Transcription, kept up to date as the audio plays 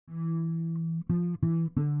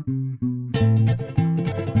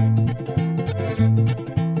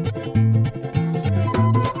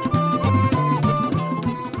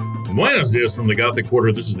Buenos dias from the Gothic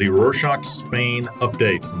Quarter. This is the Rorschach Spain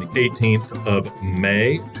update from the 18th of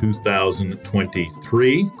May,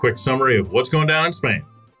 2023. Quick summary of what's going down in Spain.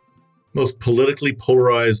 Most politically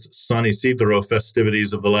polarized San Isidro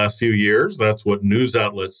festivities of the last few years. That's what news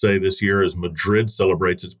outlets say this year as Madrid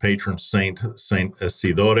celebrates its patron saint, Saint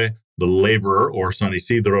Isidore, the laborer, or San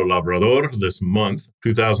Isidro Labrador, this month.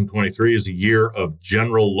 2023 is a year of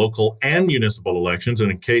general, local, and municipal elections, and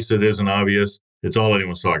in case it isn't obvious, it's all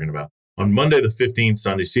anyone's talking about. On Monday the 15th,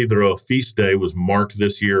 San Isidro feast day was marked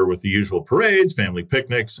this year with the usual parades, family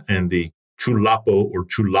picnics, and the chulapo or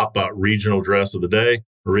chulapa regional dress of the day,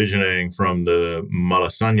 originating from the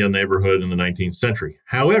Malasaña neighborhood in the 19th century.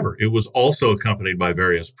 However, it was also accompanied by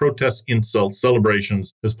various protests, insults,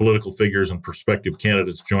 celebrations as political figures and prospective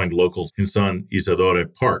candidates joined locals in San Isidore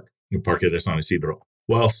Park, the Parque de San Isidro.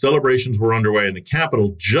 While celebrations were underway in the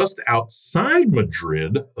capital, just outside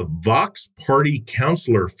Madrid, a Vox party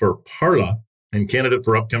councillor for Parla and candidate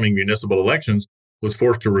for upcoming municipal elections was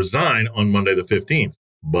forced to resign on Monday the 15th.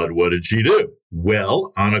 But what did she do?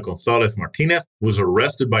 Well, Ana González Martínez was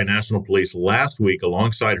arrested by national police last week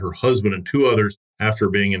alongside her husband and two others after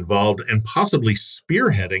being involved and possibly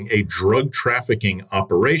spearheading a drug trafficking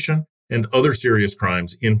operation and other serious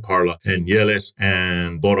crimes in Parla and Yeles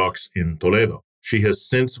and Borox in Toledo. She has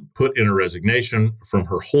since put in a resignation from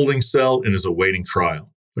her holding cell and is awaiting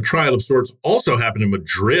trial. A trial of sorts also happened in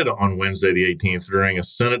Madrid on Wednesday the 18th during a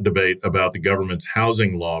Senate debate about the government's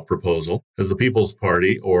housing law proposal, as the People's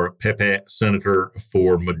Party, or PP Senator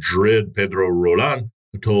for Madrid, Pedro Roland,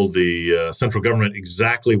 told the central government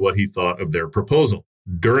exactly what he thought of their proposal.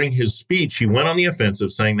 During his speech, he went on the offensive,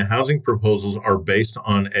 saying the housing proposals are based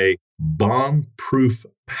on a bomb-proof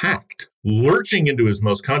pact, lurching into his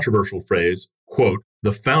most controversial phrase, quote,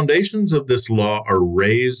 "The foundations of this law are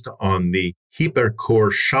raised on the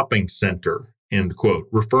Hipercor shopping center," end quote,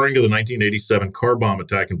 referring to the 1987 car bomb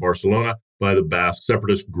attack in Barcelona by the Basque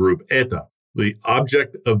separatist group ETA. The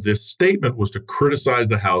object of this statement was to criticize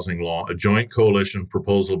the housing law, a joint coalition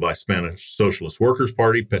proposal by Spanish Socialist Workers'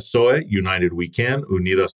 Party, PSOE, United We Can,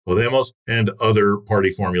 Unidas Podemos, and other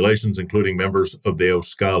party formulations, including members of the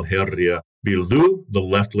Euskal Herria Bildu, the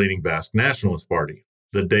left-leaning Basque Nationalist Party.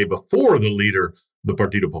 The day before, the leader, the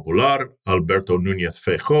Partido Popular, Alberto Núñez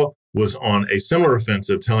Feijóo, was on a similar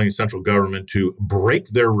offensive, telling the central government to break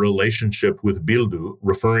their relationship with Bildu,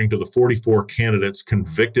 referring to the 44 candidates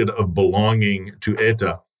convicted of belonging to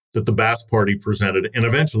ETA that the Basque Party presented and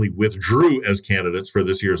eventually withdrew as candidates for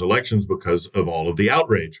this year's elections because of all of the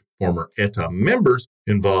outrage. Former ETA members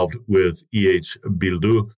involved with EH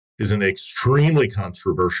Bildu is an extremely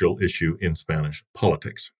controversial issue in Spanish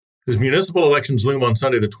politics. As municipal elections loom on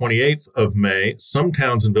Sunday, the 28th of May, some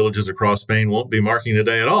towns and villages across Spain won't be marking the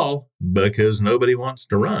day at all because nobody wants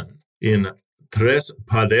to run. In Tres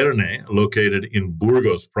Paderne, located in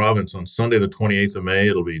Burgos province on Sunday, the 28th of May,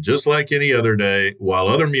 it'll be just like any other day while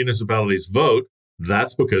other municipalities vote.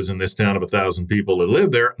 That's because in this town of 1,000 people that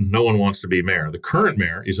live there, no one wants to be mayor. The current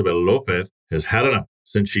mayor, Isabel López, has had enough.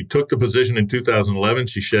 Since she took the position in 2011,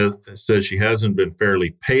 she says she hasn't been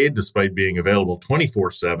fairly paid despite being available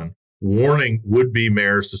 24/7, warning would-be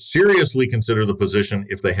mayors to seriously consider the position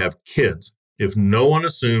if they have kids. If no one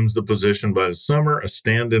assumes the position by the summer, a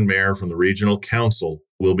stand-in mayor from the regional council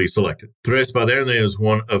will be selected. Tres Paderne is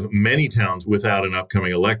one of many towns without an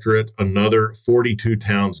upcoming electorate. Another 42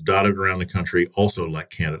 towns dotted around the country also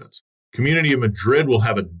elect candidates. Community of Madrid will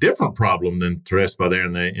have a different problem than Tres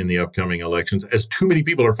Paderne in the upcoming elections, as too many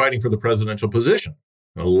people are fighting for the presidential position.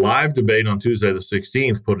 A live debate on Tuesday the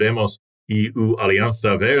 16th, Podemos y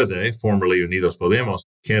Alianza Verde, formerly Unidos Podemos,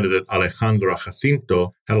 candidate Alejandro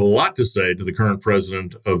Jacinto, had a lot to say to the current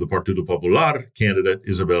president of the Partido Popular, candidate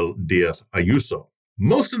Isabel Díaz Ayuso.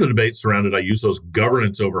 Most of the debate surrounded Ayuso's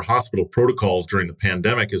governance over hospital protocols during the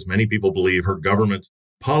pandemic, as many people believe her government's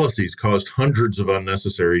policies caused hundreds of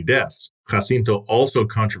unnecessary deaths. Jacinto also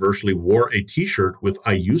controversially wore a T-shirt with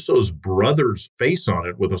Ayuso's brother's face on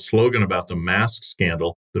it with a slogan about the mask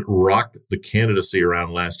scandal that rocked the candidacy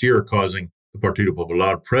around last year, causing the Partido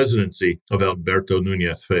Popular presidency of Alberto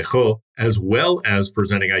Núñez Feijóo, as well as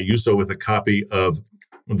presenting Ayuso with a copy of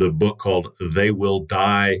the book called They Will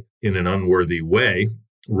Die in an Unworthy Way,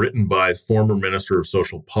 written by former Minister of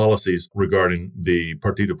Social Policies regarding the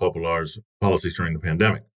Partido Popular's policies during the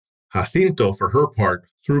pandemic. Jacinto, for her part,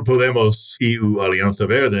 through Podemos y Alianza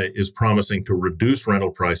Verde, is promising to reduce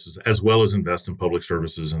rental prices as well as invest in public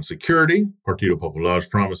services and security. Partido Popular's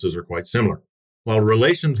promises are quite similar. While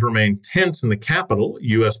relations remain tense in the capital,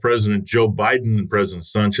 U.S. President Joe Biden and President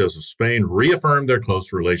Sanchez of Spain reaffirmed their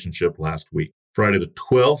close relationship last week. Friday the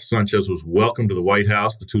 12th, Sanchez was welcomed to the White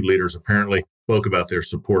House. The two leaders apparently spoke about their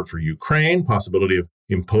support for Ukraine, possibility of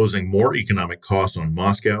imposing more economic costs on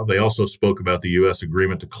Moscow. They also spoke about the U.S.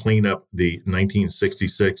 agreement to clean up the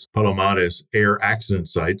 1966 Palomares air accident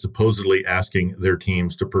site, supposedly asking their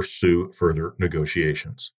teams to pursue further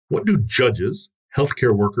negotiations. What do judges,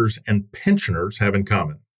 healthcare workers, and pensioners have in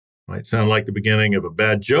common? Might sound like the beginning of a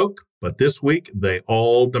bad joke, but this week they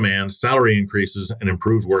all demand salary increases and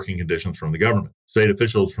improved working conditions from the government. State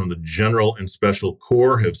officials from the General and Special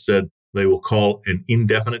Corps have said they will call an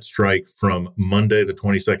indefinite strike from Monday, the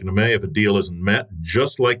 22nd of May, if a deal isn't met,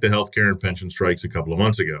 just like the healthcare and pension strikes a couple of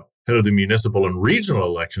months ago. Ahead of the municipal and regional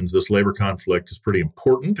elections, this labor conflict is pretty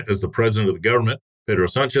important as the president of the government, Pedro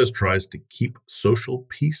Sanchez, tries to keep social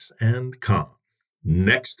peace and calm.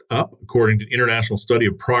 Next up, according to the International Study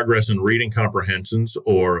of Progress in Reading Comprehensions,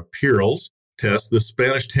 or PIRLS test, the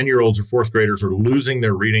Spanish 10-year-olds or fourth graders are losing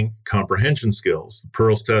their reading comprehension skills. The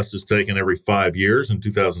PIRLS test is taken every 5 years in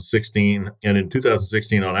 2016, and in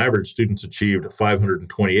 2016, on average, students achieved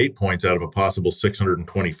 528 points out of a possible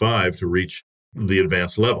 625 to reach the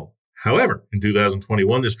advanced level. However, in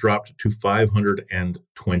 2021, this dropped to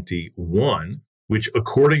 521, which,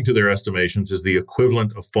 according to their estimations, is the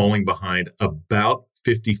equivalent of falling behind about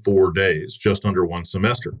 54 days, just under one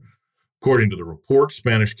semester. According to the report,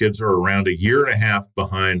 Spanish kids are around a year and a half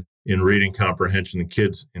behind in reading comprehension than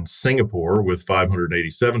kids in Singapore with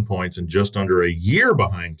 587 points, and just under a year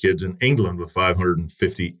behind kids in England with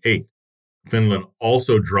 558. Finland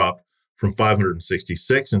also dropped from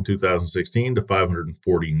 566 in 2016 to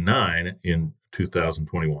 549 in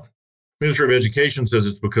 2021. Ministry of Education says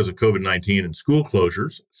it's because of COVID-19 and school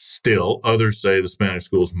closures. Still, others say the Spanish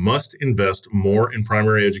schools must invest more in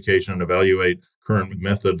primary education and evaluate current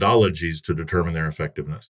methodologies to determine their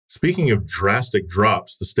effectiveness. Speaking of drastic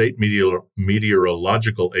drops, the state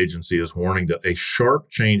meteorological agency is warning that a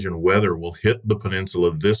sharp change in weather will hit the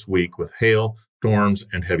peninsula this week with hail, storms,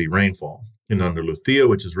 and heavy rainfall. In Andalusia,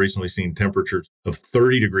 which has recently seen temperatures of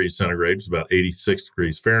 30 degrees centigrade, which is about 86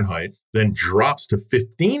 degrees Fahrenheit, then drops to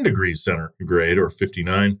 15 degrees centigrade or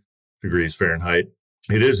 59 degrees Fahrenheit,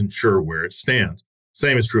 it isn't sure where it stands.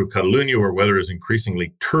 Same is true of Catalonia, where weather is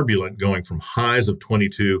increasingly turbulent, going from highs of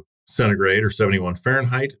 22 centigrade or 71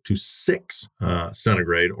 Fahrenheit to 6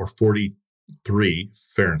 centigrade or 43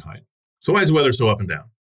 Fahrenheit. So why is the weather so up and down?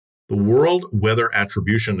 The World Weather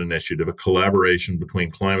Attribution Initiative, a collaboration between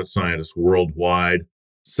climate scientists worldwide,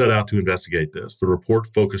 set out to investigate this. The report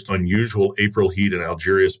focused on unusual April heat in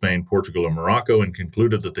Algeria, Spain, Portugal, and Morocco, and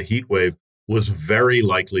concluded that the heat wave was very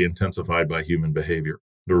likely intensified by human behavior.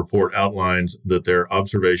 The report outlines that their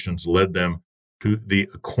observations led them to the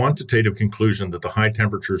quantitative conclusion that the high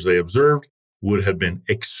temperatures they observed would have been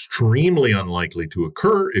extremely unlikely to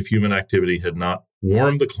occur if human activity had not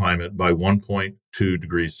warmed the climate by 1.2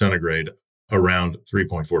 degrees centigrade, around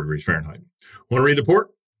 3.4 degrees Fahrenheit. Want to read the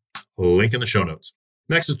report? Link in the show notes.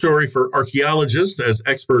 Next, a story for archaeologists, as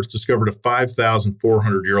experts discovered a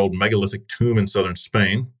 5,400-year-old megalithic tomb in southern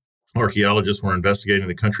Spain. Archaeologists were investigating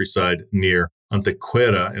the countryside near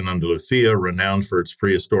Antequera in Andalusia, renowned for its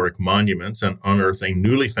prehistoric monuments, and unearthed a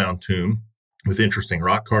newly found tomb with interesting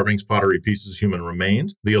rock carvings, pottery pieces, human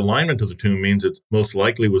remains. The alignment of the tomb means it most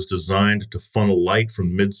likely was designed to funnel light from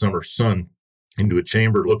the midsummer sun into a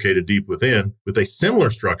chamber located deep within, with a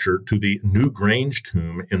similar structure to the New Grange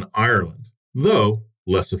tomb in Ireland, though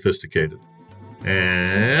less sophisticated.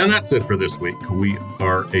 And that's it for this week. We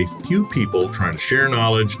are a few people trying to share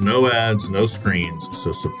knowledge, no ads, no screens,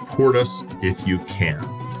 so support us if you can.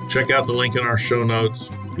 Check out the link in our show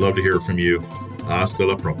notes. Love to hear from you. Hasta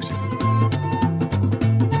la próxima.